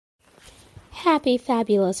Happy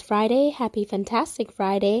Fabulous Friday, Happy Fantastic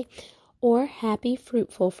Friday, or Happy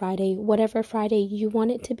Fruitful Friday. Whatever Friday you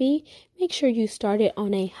want it to be, make sure you start it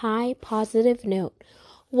on a high, positive note.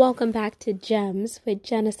 Welcome back to Gems with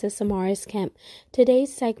Genesis Amaris Kemp.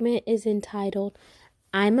 Today's segment is entitled,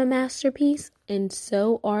 I'm a Masterpiece, and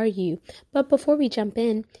so are you. But before we jump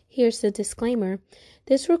in, here's the disclaimer.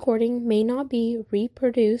 This recording may not be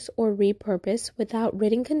reproduced or repurposed without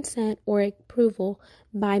written consent or approval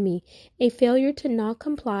by me. A failure to not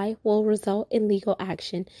comply will result in legal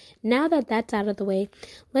action. Now that that's out of the way,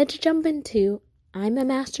 let's jump into I'm a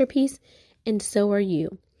Masterpiece, and so are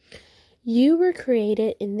you. You were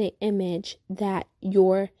created in the image that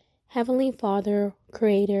your Heavenly Father,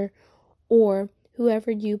 Creator, or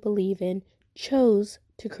whoever you believe in, chose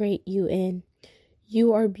to create you in.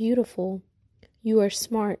 You are beautiful. You are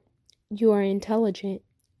smart. You are intelligent.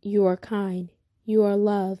 You are kind. You are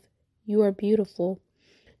loved. You are beautiful.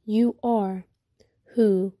 You are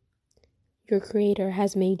who your Creator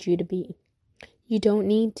has made you to be. You don't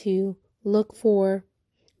need to look for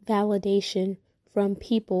validation from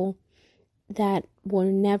people that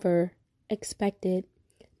were never expected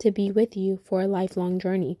to be with you for a lifelong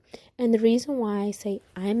journey. And the reason why I say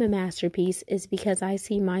I'm a masterpiece is because I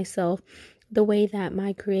see myself the way that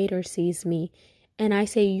my Creator sees me. And I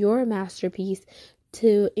say you're a masterpiece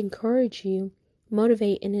to encourage you,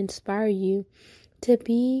 motivate, and inspire you to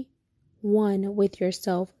be one with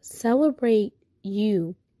yourself. Celebrate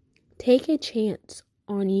you. Take a chance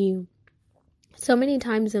on you. So many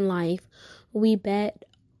times in life, we bet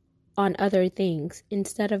on other things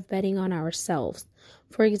instead of betting on ourselves.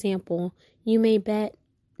 For example, you may bet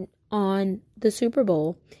on the Super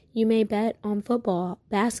Bowl. You may bet on football,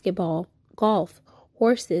 basketball, golf,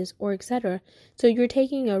 horses, or etc. So you're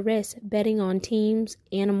taking a risk betting on teams,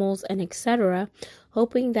 animals, and etc.,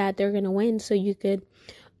 hoping that they're going to win so you could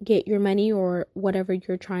get your money or whatever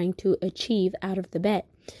you're trying to achieve out of the bet.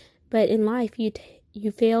 But in life,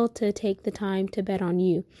 you fail to take the time to bet on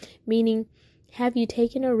you, meaning have you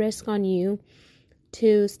taken a risk on you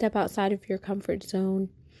to step outside of your comfort zone,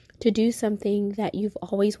 to do something that you've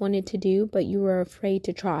always wanted to do, but you were afraid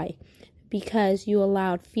to try because you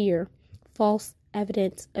allowed fear, false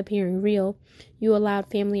evidence appearing real. You allowed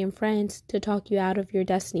family and friends to talk you out of your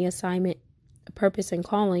destiny assignment, purpose, and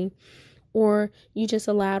calling. Or you just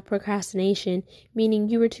allowed procrastination, meaning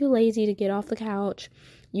you were too lazy to get off the couch.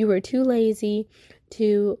 You were too lazy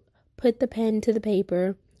to put the pen to the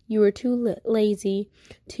paper. You were too lazy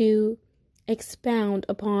to expound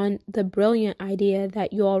upon the brilliant idea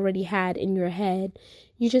that you already had in your head.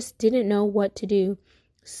 You just didn't know what to do.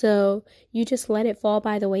 So you just let it fall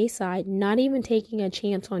by the wayside, not even taking a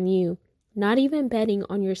chance on you, not even betting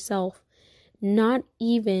on yourself, not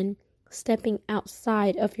even stepping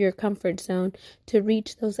outside of your comfort zone to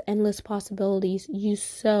reach those endless possibilities you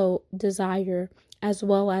so desire as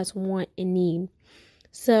well as want and need.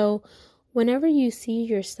 So whenever you see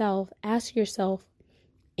yourself, ask yourself,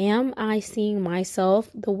 am I seeing myself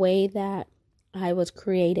the way that I was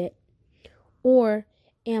created? Or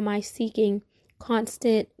am I seeking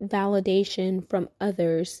constant validation from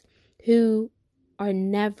others who are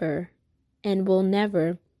never and will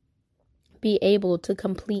never be able to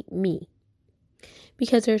complete me?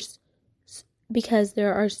 Because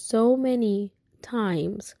there are so many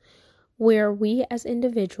times where we as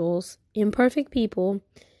individuals, imperfect people,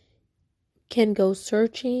 can go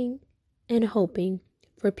searching and hoping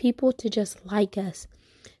for people to just like us,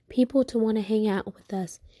 people to want to hang out with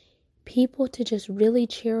us, people to just really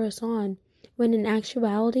cheer us on, when in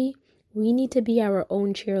actuality, we need to be our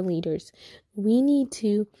own cheerleaders. We need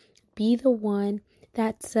to be the one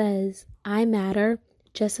that says, I matter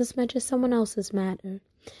just as much as someone else's matter.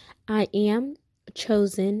 I am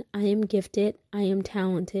chosen, I am gifted, I am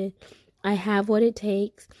talented, I have what it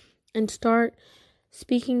takes, and start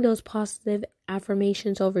speaking those positive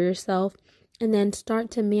affirmations over yourself, and then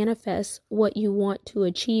start to manifest what you want to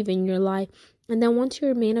achieve in your life. And then once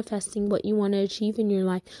you're manifesting what you want to achieve in your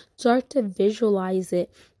life, start to visualize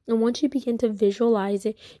it. And once you begin to visualize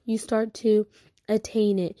it, you start to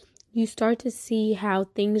attain it. You start to see how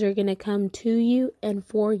things are going to come to you and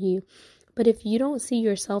for you. But if you don't see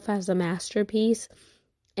yourself as a masterpiece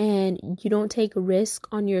and you don't take risk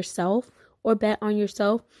on yourself or bet on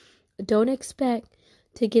yourself, don't expect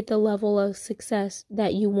to get the level of success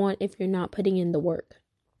that you want if you're not putting in the work.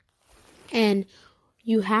 And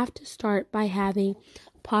you have to start by having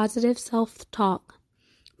positive self-talk,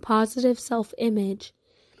 positive self-image.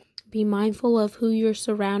 Be mindful of who you're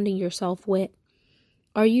surrounding yourself with.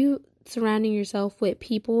 Are you surrounding yourself with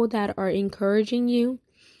people that are encouraging you,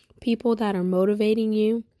 people that are motivating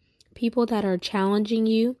you, people that are challenging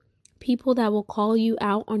you people that will call you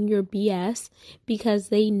out on your BS because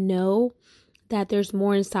they know that there's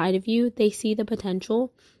more inside of you. They see the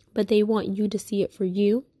potential, but they want you to see it for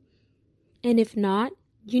you. And if not,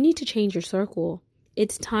 you need to change your circle.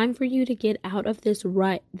 It's time for you to get out of this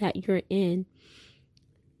rut that you're in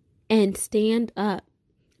and stand up.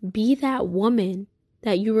 Be that woman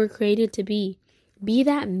that you were created to be. Be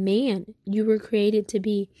that man you were created to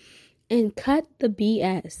be. And cut the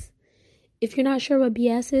BS. If you're not sure what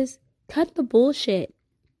BS is, cut the bullshit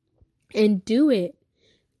and do it.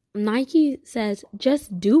 Nike says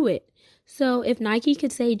just do it. So if Nike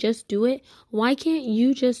could say just do it, why can't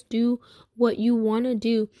you just do what you want to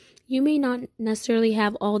do? You may not necessarily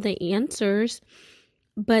have all the answers,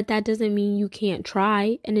 but that doesn't mean you can't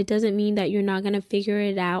try, and it doesn't mean that you're not going to figure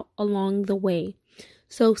it out along the way.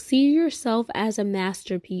 So see yourself as a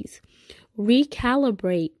masterpiece.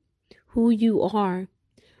 Recalibrate who you are.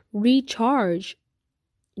 Recharge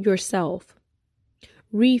yourself.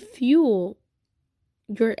 Refuel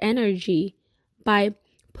your energy by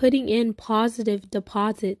putting in positive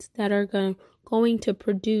deposits that are going to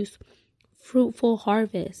produce fruitful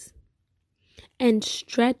harvests. And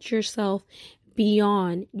stretch yourself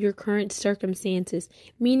beyond your current circumstances,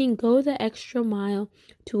 meaning go the extra mile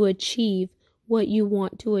to achieve what you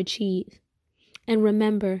want to achieve. And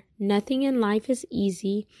remember, nothing in life is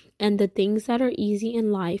easy, and the things that are easy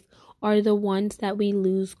in life are the ones that we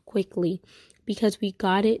lose quickly because we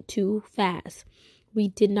got it too fast. We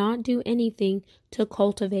did not do anything to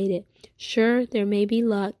cultivate it. Sure, there may be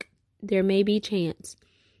luck, there may be chance,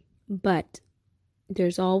 but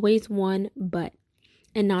there's always one but.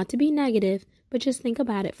 And not to be negative, but just think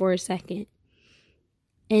about it for a second.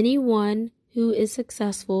 Anyone who is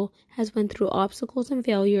successful has went through obstacles and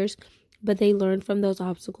failures, but they learned from those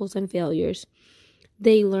obstacles and failures.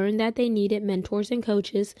 They learned that they needed mentors and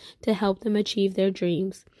coaches to help them achieve their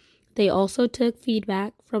dreams. They also took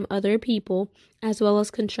feedback from other people as well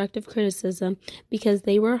as constructive criticism because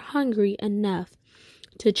they were hungry enough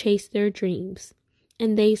to chase their dreams.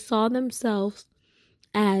 And they saw themselves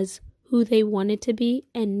as who they wanted to be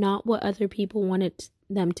and not what other people wanted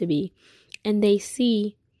them to be. And they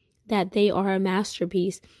see that they are a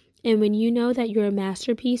masterpiece. And when you know that you're a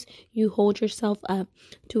masterpiece, you hold yourself up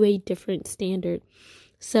to a different standard.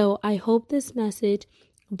 So I hope this message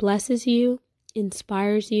blesses you,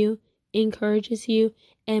 inspires you, encourages you,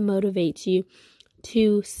 and motivates you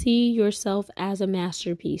to see yourself as a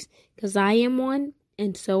masterpiece. Because I am one,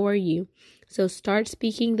 and so are you. So start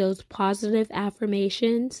speaking those positive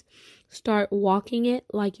affirmations. Start walking it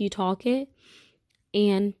like you talk it.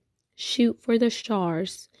 And shoot for the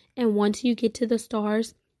stars. And once you get to the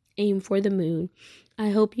stars, aim for the moon. I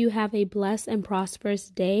hope you have a blessed and prosperous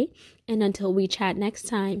day. And until we chat next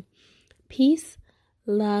time, peace,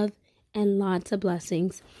 love, and lots of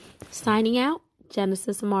blessings. Signing out,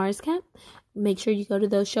 Genesis Amaris Kemp. Make sure you go to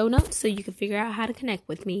those show notes so you can figure out how to connect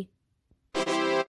with me.